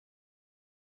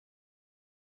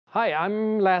Hi,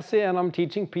 I'm Lazze and I'm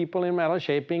teaching people in metal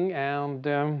shaping,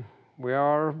 and we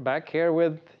are back here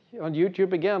on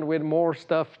YouTube again with more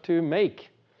stuff to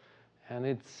make. And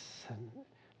it's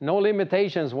no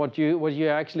limitations what you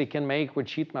actually can make with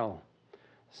sheet metal.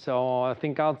 So I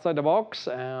think outside the box,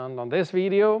 and on this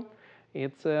video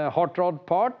it's a hot rod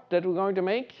part that we're going to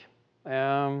make.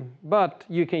 But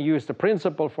you can use the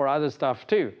principle for other stuff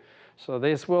too. So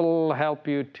this will help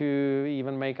you to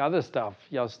even make other stuff.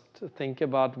 Just think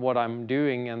about what I'm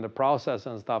doing and the process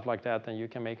and stuff like that, and you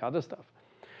can make other stuff.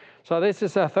 So this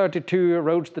is a 32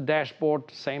 Roadster dashboard,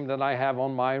 same that I have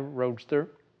on my Roadster.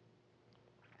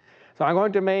 So I'm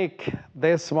going to make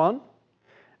this one.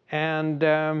 And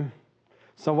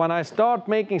so when I start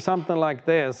making something like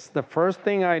this, the first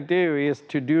thing I do is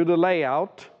to do the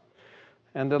layout.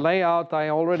 And the layout, I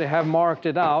already have marked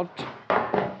it out.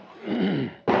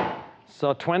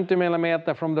 So 20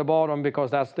 millimeter from the bottom, because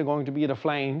that's going to be the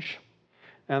flange.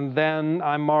 And then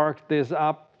I marked this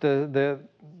up, the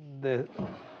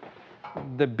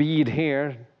bead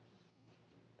here,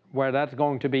 where that's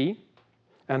going to be,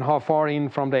 and how far in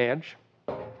from the edge.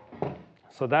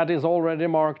 So that is already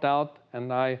marked out, and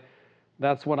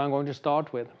that's what I'm going to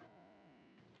start with.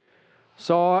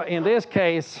 So in this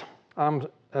case,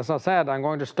 as I said, I'm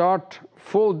going to start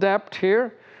full depth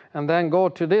here, and then go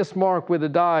to this mark with the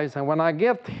dies. And when I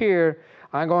get here,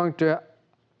 I'm going to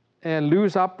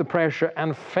loose up the pressure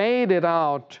and fade it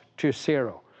out to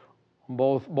 0.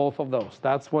 Both of those.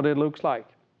 That's what it looks like.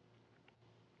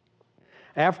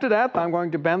 After that, I'm going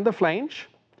to bend the flange.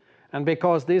 And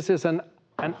because this is an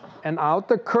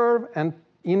outer curve, and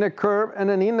inner curve, and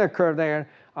an inner curve there,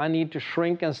 I need to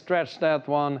shrink and stretch that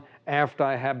one after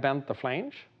I have bent the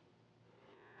flange.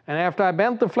 And after I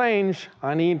bent the flange,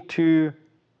 I need to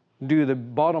do the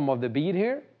bottom of the bead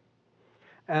here.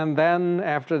 And then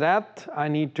after that, I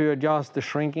need to adjust the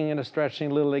shrinking and the stretching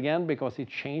a little again, because it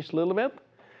changed a little bit.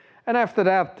 And after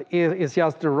that is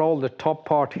just to roll the top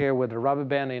part here with the rubber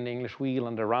band in the English wheel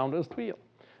and the roundest wheel.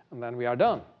 And then we are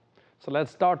done. So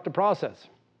let's start the process.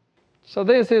 So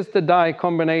this is the die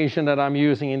combination that I'm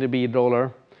using in the bead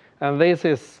roller. And this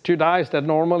is 2 dies that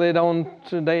normally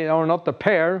they are not a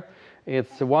pair.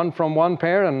 It's one from one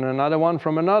pair and another one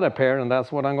from another pair, and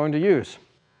that's what I'm going to use.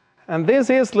 And this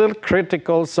is a little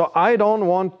critical, so I don't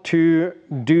want to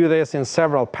do this in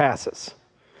several passes.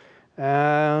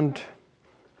 And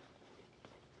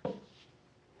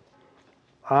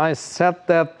I set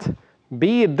that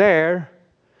bead there,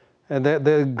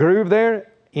 the groove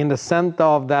there, in the center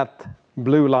of that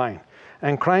blue line,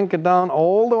 and crank it down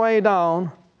all the way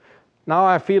down. Now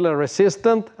I feel a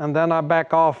resistance, and then I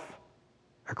back off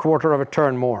a quarter of a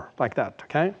turn more, like that,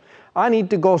 okay? I need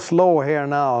to go slow here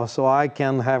now so I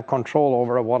can have control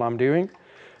over what I'm doing.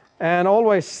 And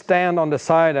always stand on the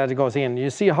side as it goes in. You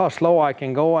see how slow I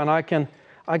can go, and I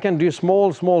can do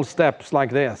small steps like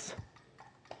this.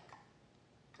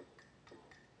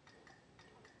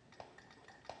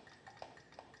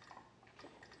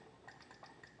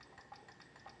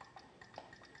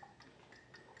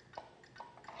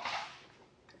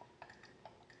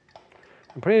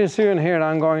 And pretty soon here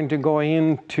I'm going to go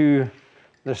into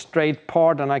the straight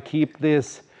part, and I keep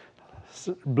this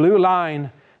blue line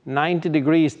 90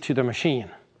 degrees to the machine.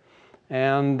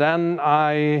 And then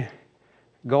I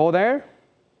go there,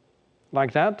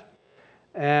 like that.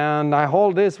 And I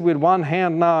hold this with one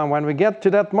hand now, and when we get to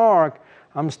that mark,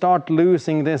 I'm start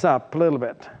loosening this up a little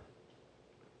bit.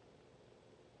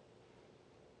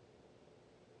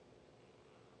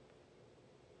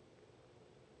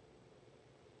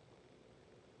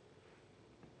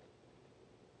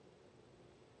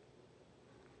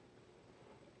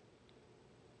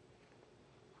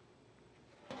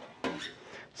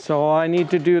 So I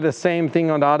need to do the same thing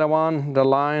on the other one. The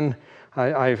line,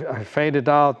 I faded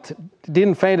out,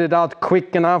 didn't fade it out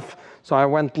quick enough, so I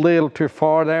went a little too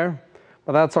far there.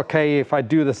 But that's okay if I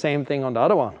do the same thing on the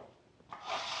other one.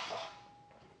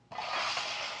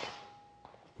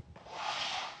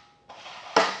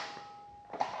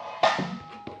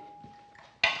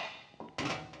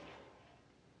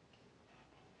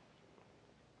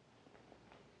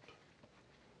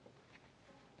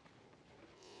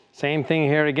 Same thing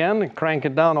here again, crank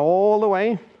it down all the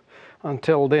way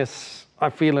until this, I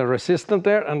feel a resistance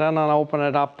there, and then I'll open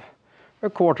it up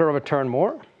a quarter of a turn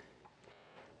more.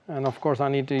 And of course I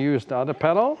need to use the other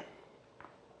pedal.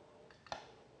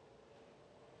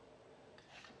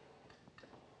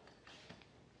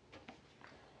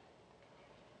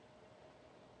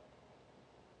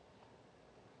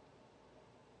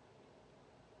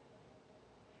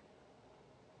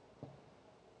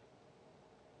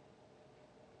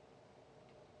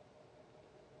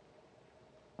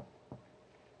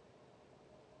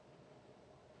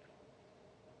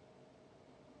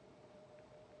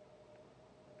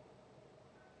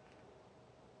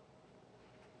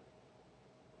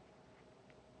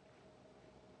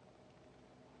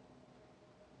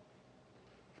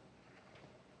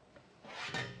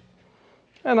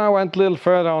 And I went a little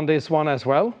further on this one as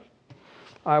well.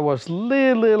 I was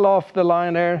little off the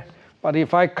line there, but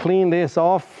if I clean this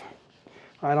off,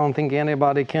 I don't think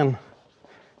anybody can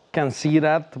see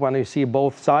that when you see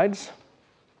both sides.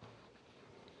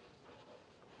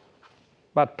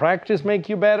 But practice makes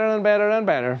you better and better and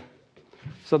better.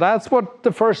 So that's what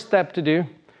the first step to do.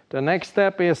 The next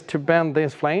step is to bend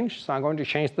this flange. So I'm going to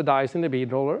change the dies in the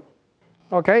bead roller.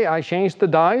 Okay, I changed the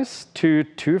dies to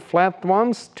two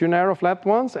narrow flat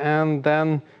ones, and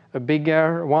then a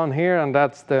bigger one here, and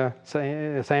that's the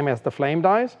same as the flame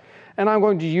dies. And I'm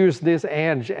going to use this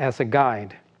edge as a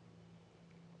guide.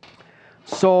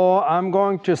 So I'm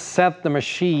going to set the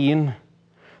machine.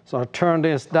 So I turn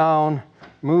this down,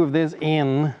 move this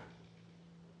in,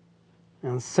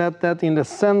 and set that in the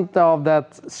center of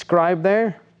that scribe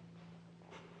there.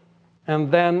 And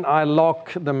then I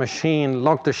lock the machine,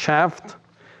 lock the shaft,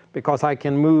 because I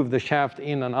can move the shaft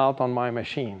in and out on my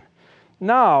machine.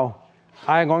 Now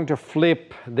I'm going to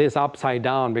flip this upside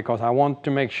down because I want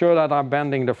to make sure that I'm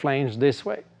bending the flange this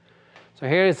way. So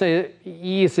here is an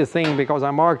easy thing because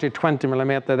I marked it 20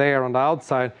 millimeter there on the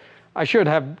outside. I should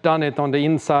have done it on the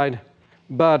inside,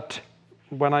 but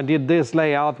when I did this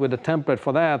layout with the template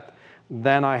for that,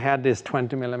 then I had this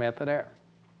 20 millimeter there.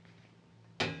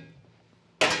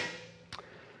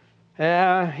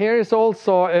 Here is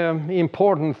also an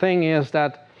important thing is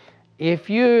that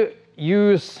if you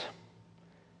use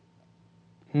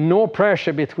no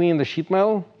pressure between the sheet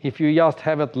metal, if you just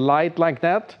have it light like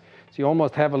that, so you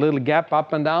almost have a little gap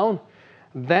up and down,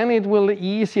 then it will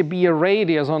easily be a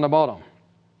radius on the bottom.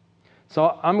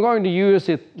 So I'm going to use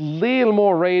it little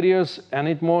more radius, and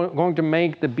it's going to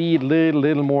make the bead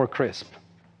little more crisp.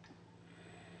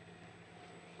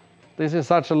 This is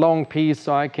such a long piece,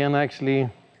 so I can actually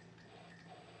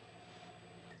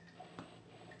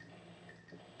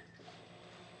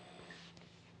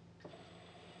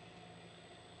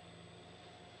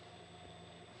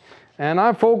and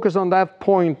I focus on that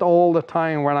point all the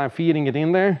time when I'm feeding it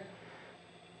in there.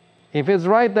 If it's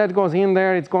right that goes in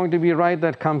there, it's going to be right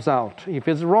that comes out. If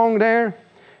it's wrong there,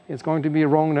 it's going to be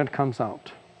wrong that comes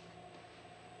out.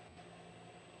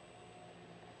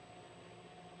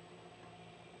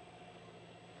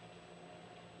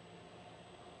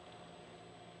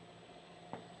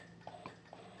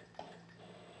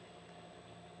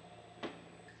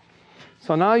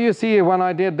 So now you see when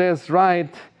I did this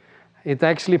right, it's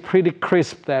actually pretty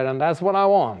crisp there, and that's what I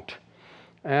want.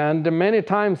 And many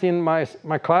times in my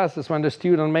classes when the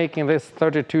student making this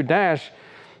 32 dash,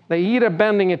 they either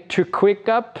bending it too quick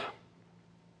up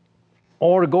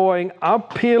or going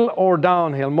uphill or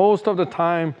downhill. Most of the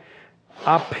time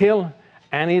uphill,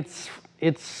 and it's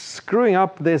screwing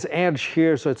up this edge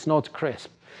here so it's not crisp.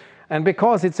 And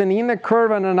because it's an inner curve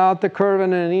and an outer curve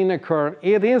and an inner curve,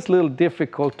 it is a little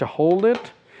difficult to hold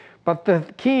it. But the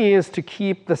key is to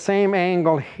keep the same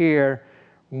angle here.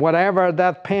 Whatever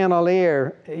that panel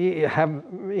here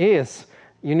is,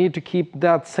 you need to keep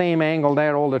that same angle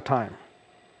there all the time.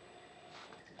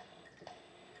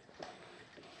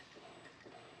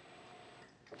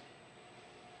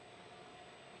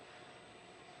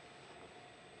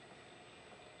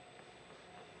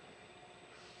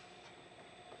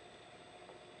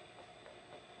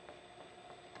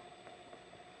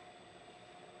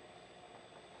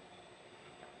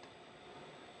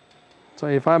 So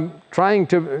if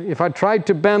I try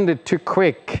to bend it too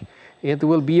quick, it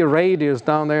will be a radius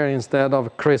down there instead of a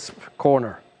crisp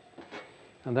corner.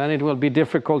 And then it will be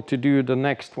difficult to do the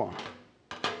next one.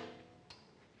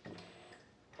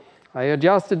 I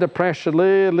adjusted the pressure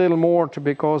a little more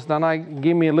because then I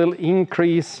give me a little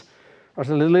increase or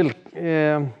a little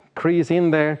crease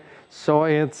in there, so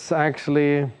it's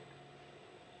actually a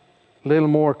little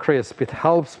more crisp. It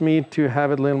helps me to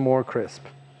have it a little more crisp.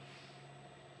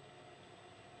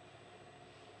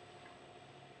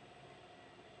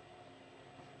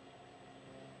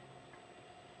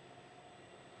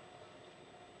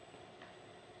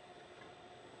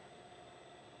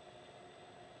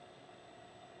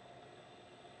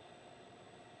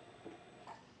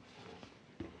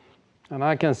 And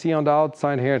I can see on the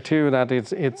outside here too that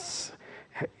it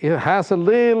has a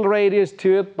little radius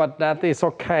to it, but that is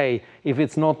okay if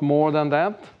it's not more than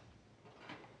that.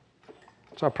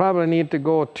 So I probably need to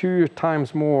go 2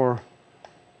 times more.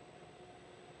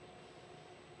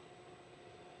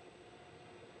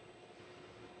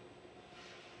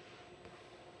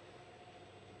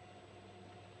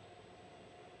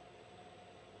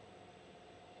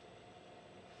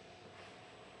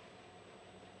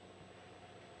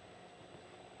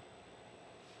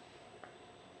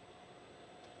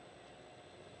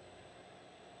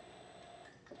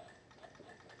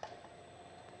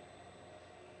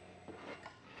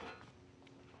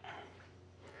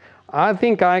 I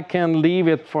think I can leave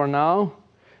it for now.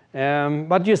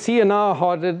 But you see now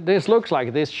how this looks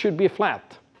like. This should be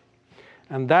flat.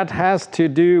 And that has to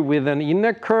do with an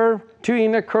inner curve, two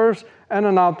inner curves, and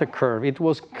an outer curve. It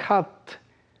was cut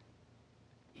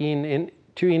in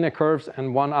two inner curves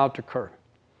and one outer curve.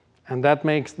 And that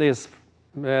makes this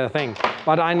thing.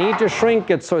 But I need to shrink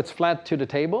it so it's flat to the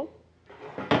table.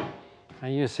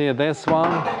 And you see this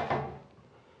one.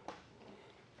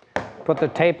 Put the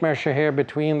tape measure here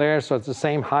between there so it's the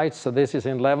same height, so this is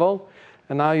in level.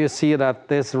 And now you see that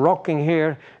this rocking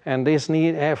here and this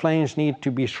flange need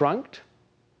to be shrunk.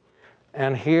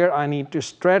 And here I need to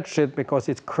stretch it because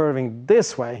it's curving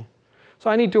this way. So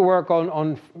I need to work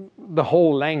on the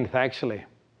whole length actually,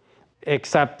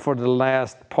 except for the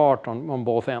last part on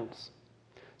both ends.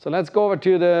 So let's go over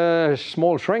to the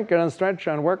small shrinker and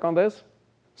stretcher and work on this.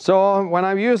 So when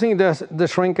I'm using the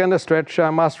shrink and the stretcher,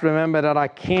 I must remember that I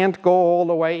can't go all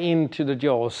the way into the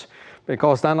jaws,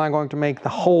 because then I'm going to make the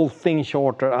whole thing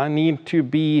shorter. I need to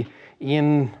be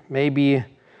in maybe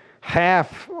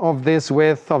half of this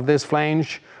width of this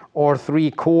flange or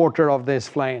 3/4 of this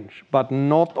flange, but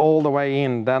not all the way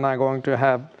in. Then I'm going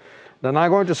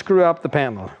to screw up the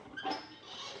panel.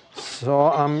 So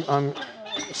I'm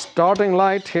starting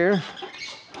light here.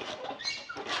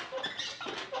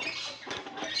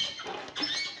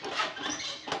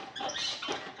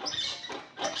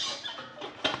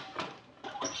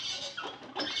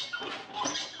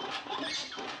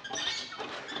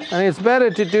 And it's better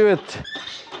to do it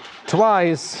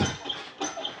twice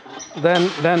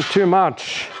than too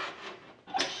much.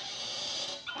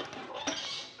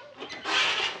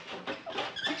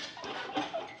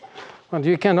 And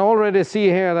you can already see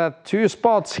here that 2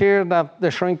 spots here that the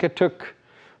shrinker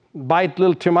bite a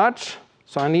little too much.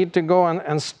 So I need to go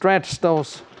and stretch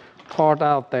those part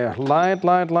out there.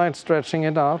 Light, stretching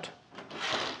it out.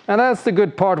 And that's the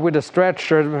good part with the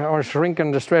stretcher or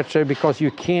shrinking the stretcher, because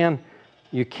you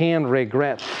can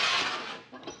regret.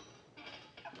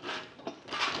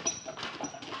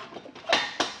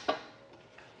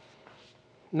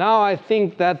 Now I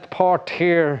think that part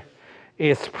here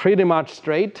is pretty much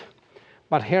straight,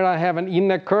 but here I have an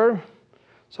inner curve,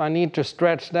 so I need to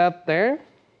stretch that there.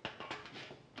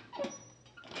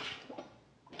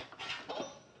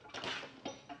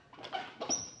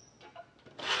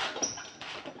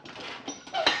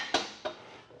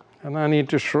 And I need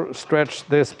to stretch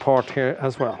this part here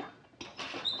as well.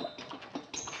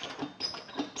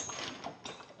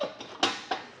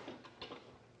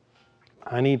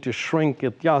 I need to shrink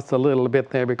it just a little bit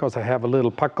there because I have a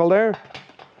little puckle there.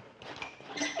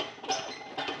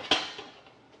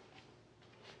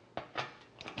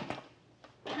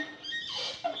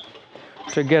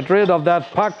 To get rid of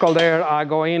that puckle there, I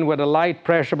go in with a light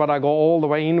pressure, but I go all the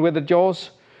way in with the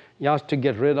jaws just to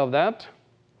get rid of that.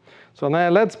 So now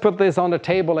let's put this on the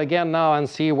table again now and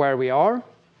see where we are.